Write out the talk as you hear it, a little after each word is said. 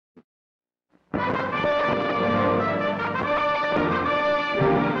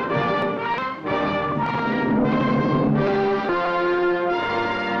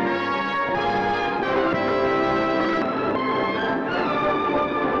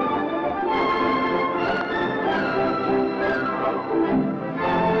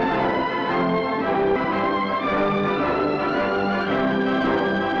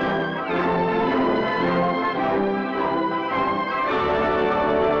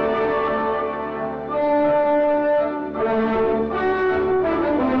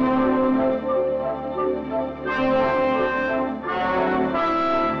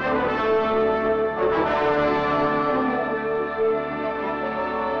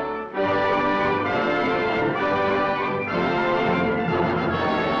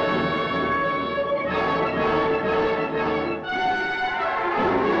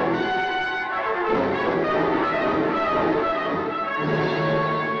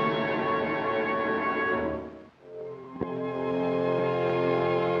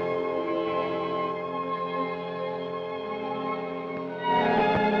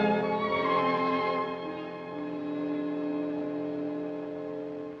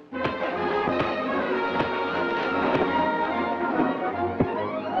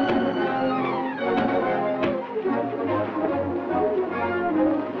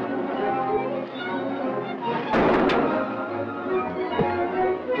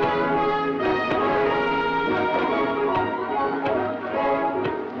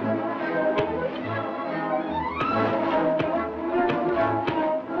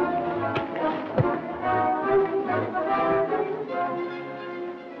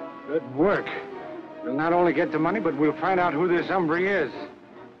Good work. We'll not only get the money, but we'll find out who this hombre is.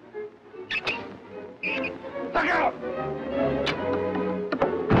 Look out!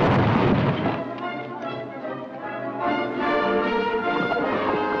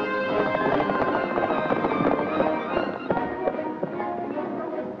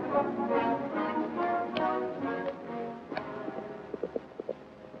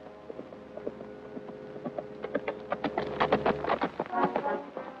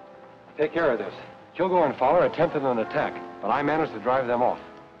 Take care of this. Kilgore and Fowler attempted an attack, but I managed to drive them off.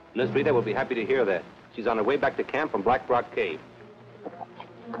 Miss Rita will be happy to hear that. She's on her way back to camp from Black Rock Cave.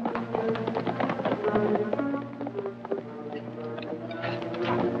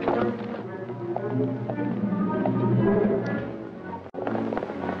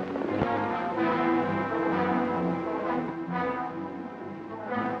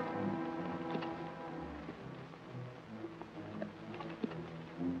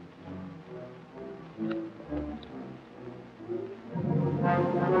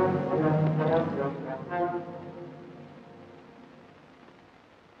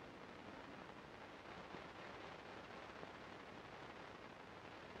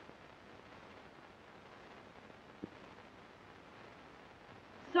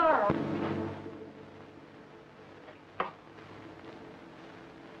 Zorro.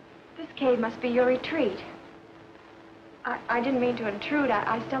 This cave must be your retreat. I didn't mean to intrude.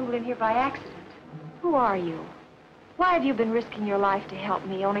 I stumbled in here by accident. Who are you? Why have you been risking your life to help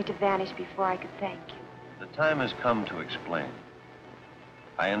me, only to vanish before I could thank you? The time has come to explain.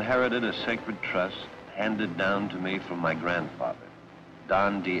 I inherited a sacred trust handed down to me from my grandfather,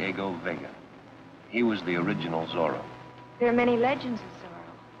 Don Diego Vega. He was the original Zorro. There are many legends of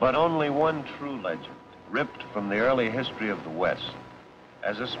Zorro. But only one true legend, ripped from the early history of the West.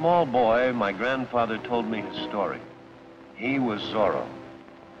 As a small boy, my grandfather told me his story. He was Zorro.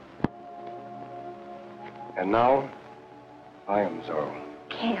 And now, I am Zorro.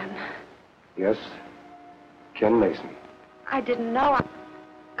 Ken. Yes, Ken Mason. I didn't know.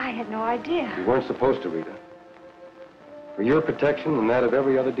 I had no idea. You weren't supposed to, Rita. For your protection and that of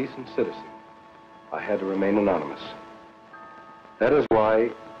every other decent citizen, I had to remain anonymous. That is why,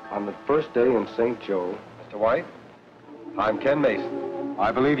 on the first day in St. Joe... Mr. White, I'm Ken Mason.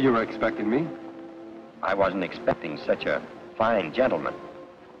 I believe you were expecting me. I wasn't expecting such a fine gentleman.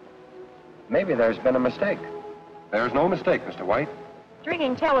 Maybe there's been a mistake. There's no mistake, Mr. White.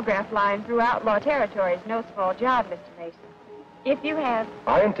 Stringing telegraph lines through outlaw territory is no small job, Mr. Mason. If you have...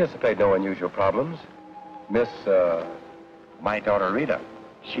 I anticipate no unusual problems. Miss, My daughter Rita.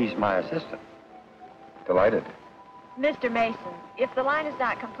 She's my assistant. Delighted. Mr. Mason, if the line is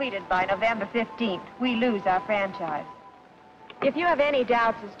not completed by November 15th, we lose our franchise. If you have any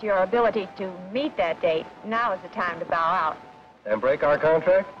doubts as to your ability to meet that date, now is the time to bow out. And break our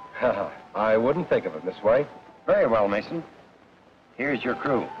contract? I wouldn't think of it, Miss White. Very well, Mason. Here's your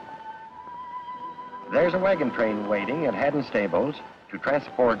crew. There's a wagon train waiting at Haddon Stables to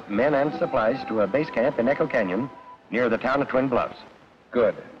transport men and supplies to a base camp in Echo Canyon near the town of Twin Bluffs.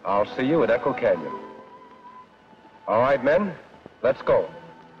 Good. I'll see you at Echo Canyon. All right, men, let's go.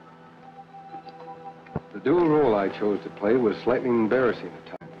 The dual role I chose to play was slightly embarrassing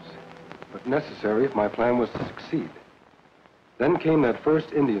at times, but necessary if my plan was to succeed. Then came that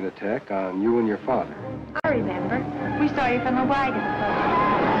first Indian attack on you and your father. I remember. We saw you from the wagon.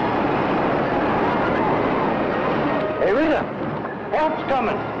 Hey, Rita, help's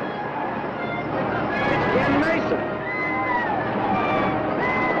coming. It's Ken Mason.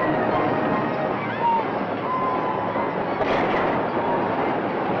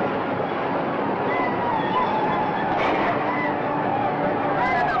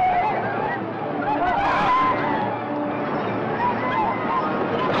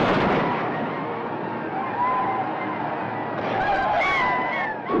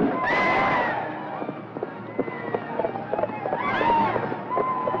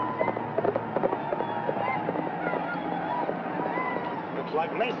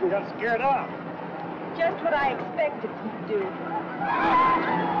 Mason got scared off. Just what I expected you to do.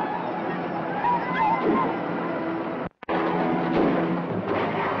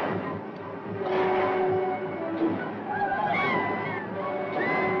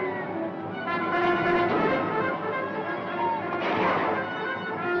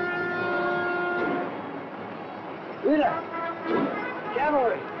 Rita!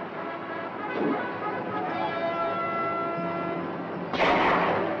 Cavalry!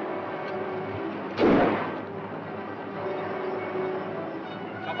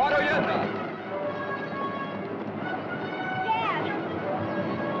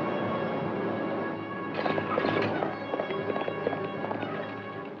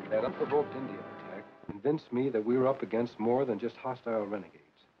 That unprovoked Indian attack convinced me that we were up against more than just hostile renegades.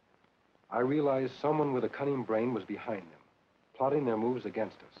 I realized someone with a cunning brain was behind them, plotting their moves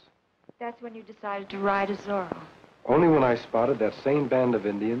against us. That's when you decided to ride as Zorro. Only when I spotted that same band of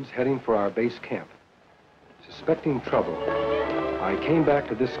Indians heading for our base camp. Suspecting trouble, I came back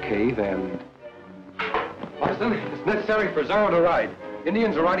to this cave and... Watson, it's necessary for Zorro to ride.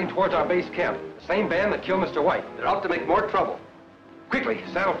 Indians are riding towards our base camp. The same band that killed Mr. White. They're out to make more trouble. Quickly,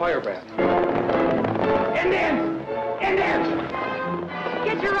 saddle Firebrand. Indians! Indians!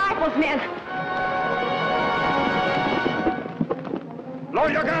 Get your rifles, men.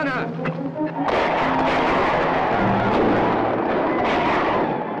 Load your gun!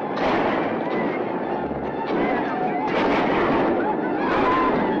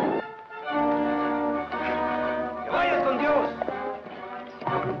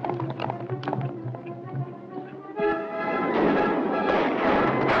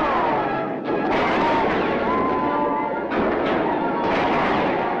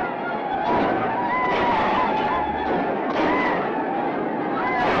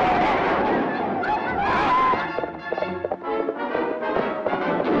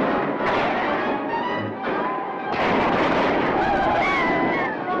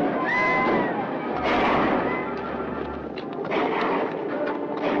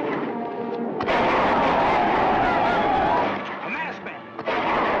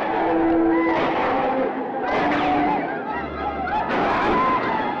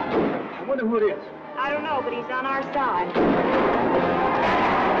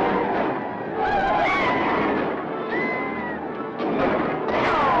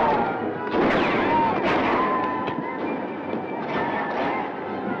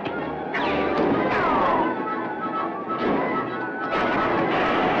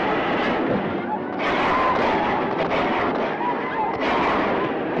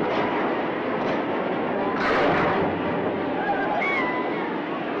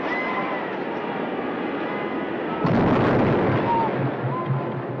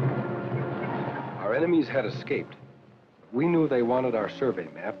 Had escaped. We knew they wanted our survey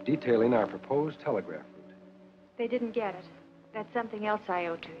map detailing our proposed telegraph route. They didn't get it. That's something else I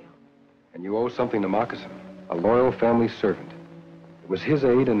owe to you. And you owe something to Moccasin, a loyal family servant. It was his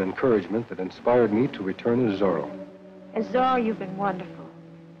aid and encouragement that inspired me to return as Zorro. As Zorro, you've been wonderful.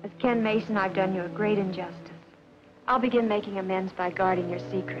 As Ken Mason, I've done you a great injustice. I'll begin making amends by guarding your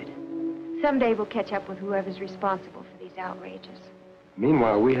secret. Someday we'll catch up with whoever's responsible for these outrages.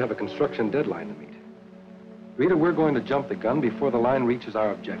 Meanwhile, we have a construction deadline to meet. Rita, we're going to jump the gun before the line reaches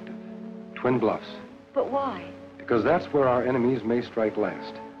our objective, Twin Bluffs. But why? Because that's where our enemies may strike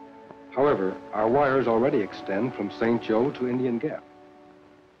last. However, our wires already extend from St. Joe to Indian Gap.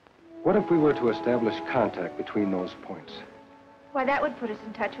 What if we were to establish contact between those points? Why, that would put us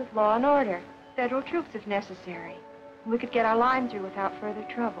in touch with law and order. Federal troops if necessary. We could get our line through without further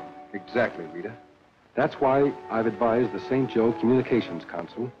trouble. Exactly, Rita. That's why I've advised the St. Joe Communications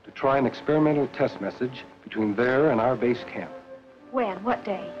Council to try an experimental test message between there and our base camp. When? What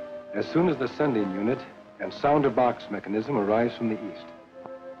day? As soon as the sending unit and sounder box mechanism arrives from the east.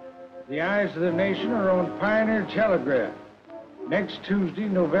 The eyes of the nation are on Pioneer Telegraph. Next Tuesday,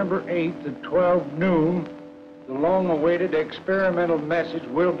 November 8th at 12 noon, the long-awaited experimental message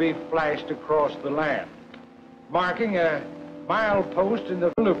will be flashed across the land, marking a milepost in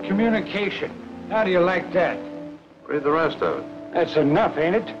the field of communication. How do you like that? Read the rest of it. That's enough,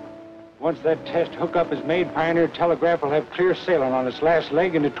 ain't it? Once that test hookup is made, Pioneer Telegraph will have clear sailing on its last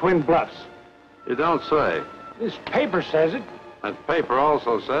leg into Twin Bluffs. You don't say. This paper says it. That paper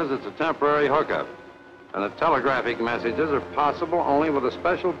also says it's a temporary hookup. And the telegraphic messages are possible only with a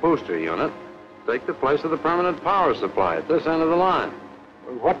special booster unit to take the place of the permanent power supply at this end of the line.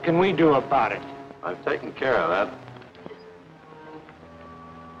 What can we do about it? I've taken care of that.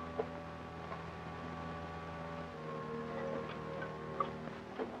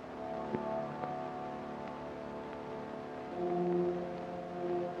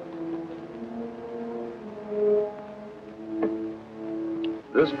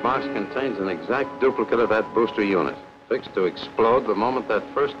 This box contains an exact duplicate of that booster unit, fixed to explode the moment that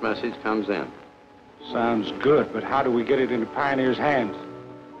first message comes in. Sounds good, but how do we get it into Pioneer's hands?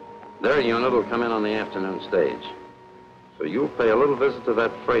 Their unit will come in on the afternoon stage. So you'll pay a little visit to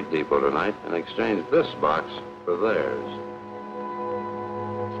that freight depot tonight and exchange this box for theirs.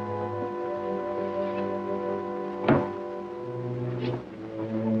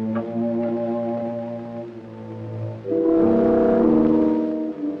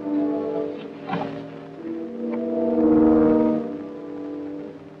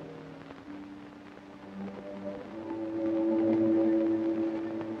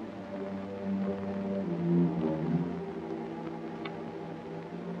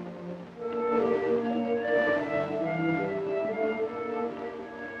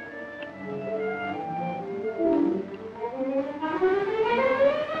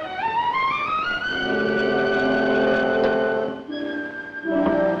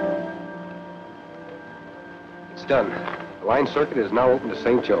 done. The line circuit is now open to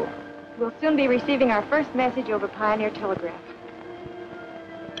St. Joe. We'll soon be receiving our first message over Pioneer Telegraph.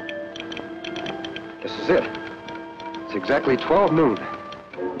 This is it. It's exactly 12 noon.